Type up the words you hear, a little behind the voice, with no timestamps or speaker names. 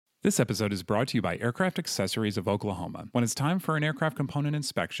This episode is brought to you by Aircraft Accessories of Oklahoma. When it's time for an aircraft component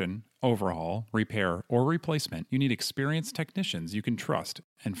inspection, overhaul, repair, or replacement, you need experienced technicians you can trust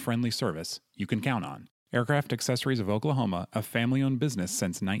and friendly service you can count on. Aircraft Accessories of Oklahoma, a family-owned business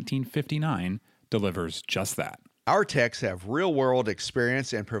since 1959, delivers just that. Our techs have real-world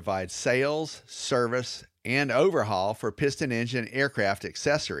experience and provide sales, service, and overhaul for piston engine aircraft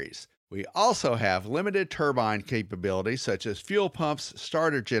accessories. We also have limited turbine capabilities such as fuel pumps,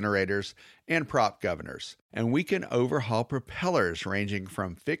 starter generators, and prop governors. And we can overhaul propellers ranging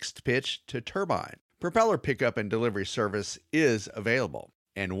from fixed pitch to turbine. Propeller pickup and delivery service is available.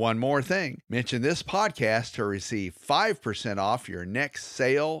 And one more thing, mention this podcast to receive 5% off your next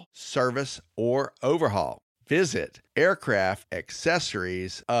sale, service, or overhaul. Visit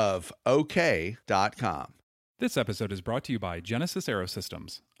aircraftaccessoriesofok.com. This episode is brought to you by Genesis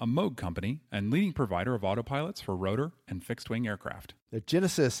Aerosystems, a Moog company and leading provider of autopilots for rotor and fixed-wing aircraft. The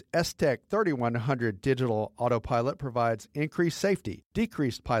Genesis S-Tech 3100 digital autopilot provides increased safety,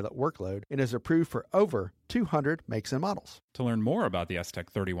 decreased pilot workload, and is approved for over 200 makes and models. To learn more about the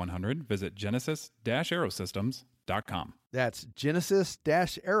S-Tech 3100, visit genesis-aerosystems.com. That's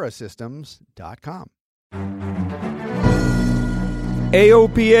genesis-aerosystems.com.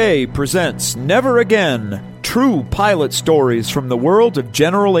 AOPA presents Never Again, True Pilot Stories from the World of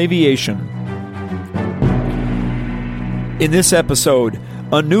General Aviation. In this episode,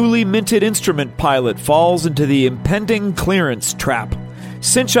 a newly minted instrument pilot falls into the impending clearance trap.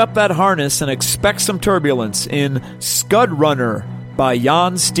 Cinch up that harness and expect some turbulence in Scud Runner by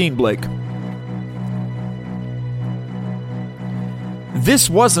Jan Steenblake. This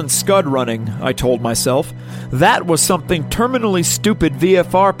wasn't scud running, I told myself. That was something terminally stupid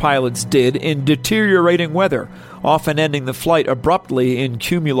VFR pilots did in deteriorating weather, often ending the flight abruptly in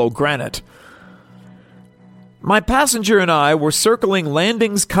cumulogranite. My passenger and I were circling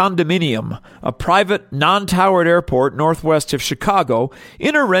Landings Condominium, a private, non-towered airport northwest of Chicago,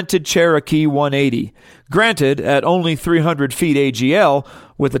 in a rented Cherokee 180, granted at only 300 feet AGL,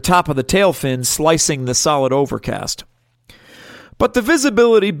 with the top of the tail fin slicing the solid overcast. But the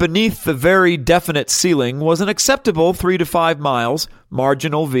visibility beneath the very definite ceiling was an acceptable 3 to 5 miles,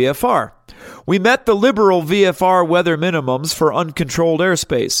 marginal VFR. We met the liberal VFR weather minimums for uncontrolled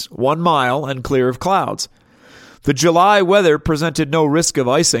airspace, 1 mile and clear of clouds. The July weather presented no risk of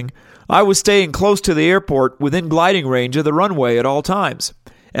icing. I was staying close to the airport within gliding range of the runway at all times.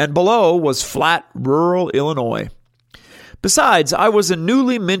 And below was flat, rural Illinois. Besides, I was a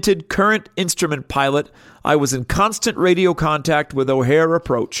newly minted current instrument pilot. I was in constant radio contact with O'Hare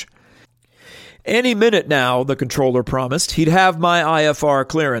Approach. Any minute now, the controller promised, he'd have my IFR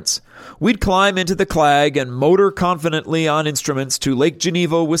clearance. We'd climb into the Clag and motor confidently on instruments to Lake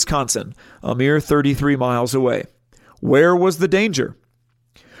Geneva, Wisconsin, a mere 33 miles away. Where was the danger?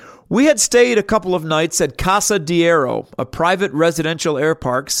 We had stayed a couple of nights at Casa Diero, a private residential air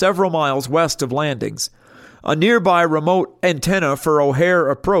park several miles west of Landings. A nearby remote antenna for O'Hare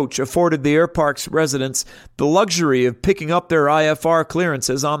Approach afforded the airpark's residents the luxury of picking up their IFR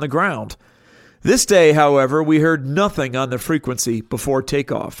clearances on the ground. This day, however, we heard nothing on the frequency before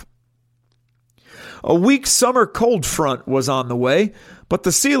takeoff. A weak summer cold front was on the way, but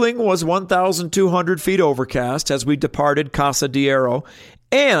the ceiling was 1,200 feet overcast as we departed Casa Diero,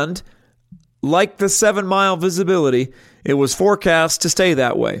 and, like the 7-mile visibility, it was forecast to stay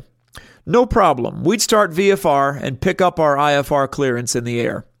that way. No problem. We'd start VFR and pick up our IFR clearance in the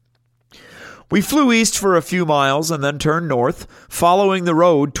air. We flew east for a few miles and then turned north, following the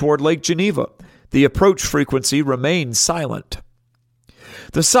road toward Lake Geneva. The approach frequency remained silent.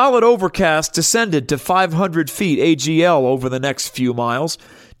 The solid overcast descended to 500 feet AGL over the next few miles.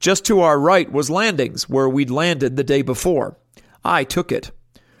 Just to our right was Landings, where we'd landed the day before. I took it.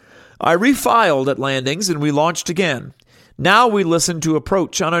 I refiled at Landings and we launched again. Now we listened to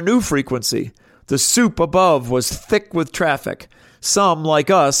approach on a new frequency. The soup above was thick with traffic. Some,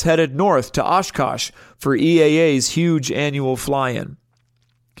 like us, headed north to Oshkosh for EAA's huge annual fly-in.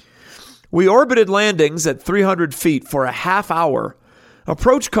 We orbited Landings at 300 feet for a half hour.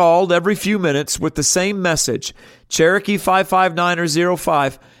 Approach called every few minutes with the same message. Cherokee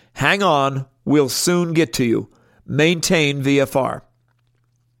 55905, hang on, we'll soon get to you. Maintain VFR.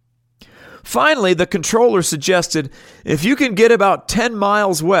 Finally, the controller suggested, if you can get about 10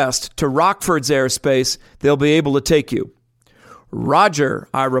 miles west to Rockford's airspace, they'll be able to take you. Roger,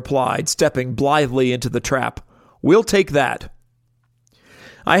 I replied, stepping blithely into the trap. We'll take that.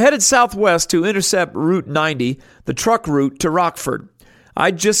 I headed southwest to intercept Route 90, the truck route to Rockford.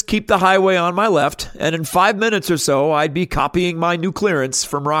 I'd just keep the highway on my left, and in 5 minutes or so, I'd be copying my new clearance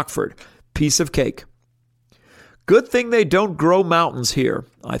from Rockford. Piece of cake. Good thing they don't grow mountains here,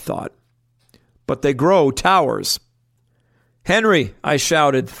 I thought. But they grow towers. "Henry," I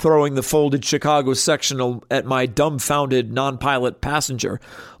shouted, throwing the folded Chicago sectional at my dumbfounded non-pilot passenger.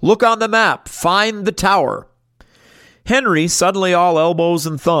 "Look on the map. Find the tower." Henry, suddenly all elbows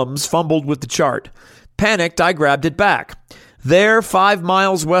and thumbs, fumbled with the chart. Panicked, I grabbed it back. There, 5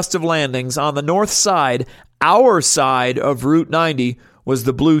 miles west of Landings, on the north side, our side of Route 90, was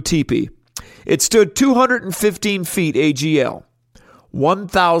the Blue Teepee. It stood 215 feet AGL,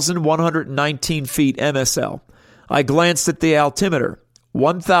 1,119 feet MSL. I glanced at the altimeter,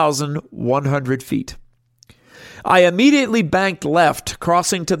 1,100 feet. I immediately banked left,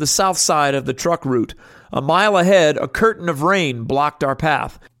 crossing to the south side of the truck route. A mile ahead, a curtain of rain blocked our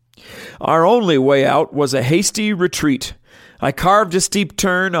path. Our only way out was a hasty retreat. I carved a steep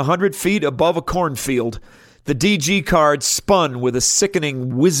turn 100 feet above a cornfield. The DG card spun with a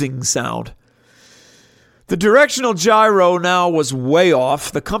sickening whizzing sound. The directional gyro now was way off.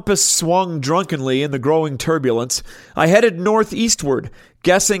 The compass swung drunkenly in the growing turbulence. I headed northeastward,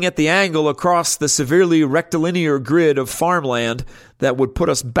 guessing at the angle across the severely rectilinear grid of farmland that would put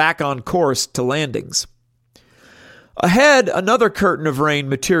us back on course to Landings. Ahead, another curtain of rain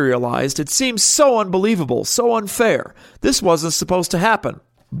materialized. It seemed so unbelievable, so unfair. This wasn't supposed to happen,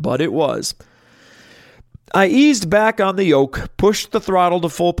 but it was. I eased back on the yoke, pushed the throttle to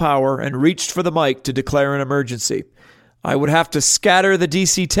full power, and reached for the mic to declare an emergency. I would have to scatter the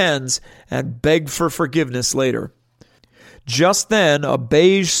DC-10s and beg for forgiveness later. Just then, a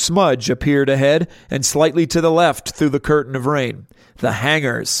beige smudge appeared ahead and slightly to the left through the curtain of rain. The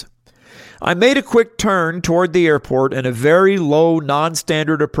hangars. I made a quick turn toward the airport and a very low,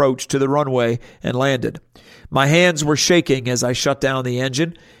 non-standard approach to the runway and landed. My hands were shaking as I shut down the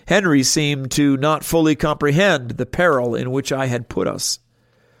engine. Henry seemed to not fully comprehend the peril in which I had put us.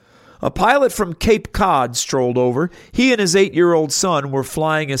 A pilot from Cape Cod strolled over. He and his 8-year-old son were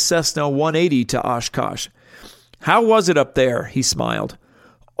flying a Cessna 180 to Oshkosh. "How was it up there?" he smiled.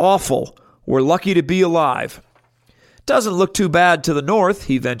 "Awful. We're lucky to be alive." "Doesn't look too bad to the north,"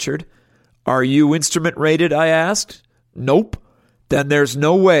 he ventured. "Are you instrument rated?" I asked. "Nope." "Then there's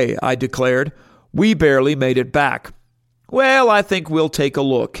no way," I declared. "We barely made it back." "Well, I think we'll take a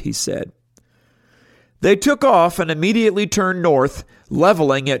look," he said. They took off and immediately turned north,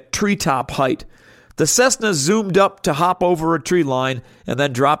 leveling at treetop height. The Cessna zoomed up to hop over a tree line and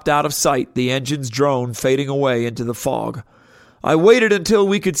then dropped out of sight, the engine's drone fading away into the fog. I waited until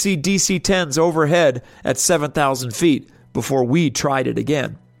we could see DC-10s overhead at 7,000 feet before we tried it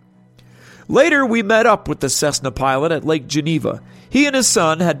again. Later, we met up with the Cessna pilot at Lake Geneva. He and his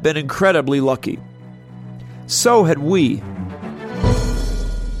son had been incredibly lucky. So had we.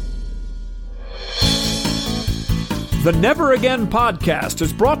 The Never Again podcast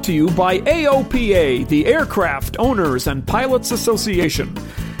is brought to you by AOPA, the Aircraft Owners and Pilots Association.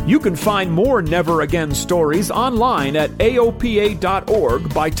 You can find more Never Again stories online at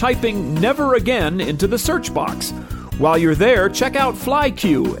AOPA.org by typing Never Again into the search box. While you're there, check out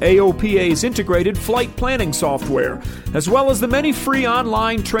FlyQ, AOPA's integrated flight planning software, as well as the many free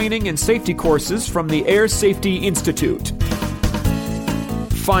online training and safety courses from the Air Safety Institute.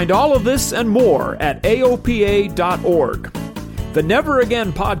 Find all of this and more at AOPA.org. The Never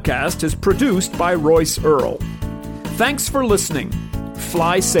Again podcast is produced by Royce Earl. Thanks for listening.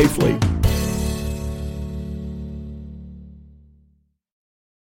 Fly safely.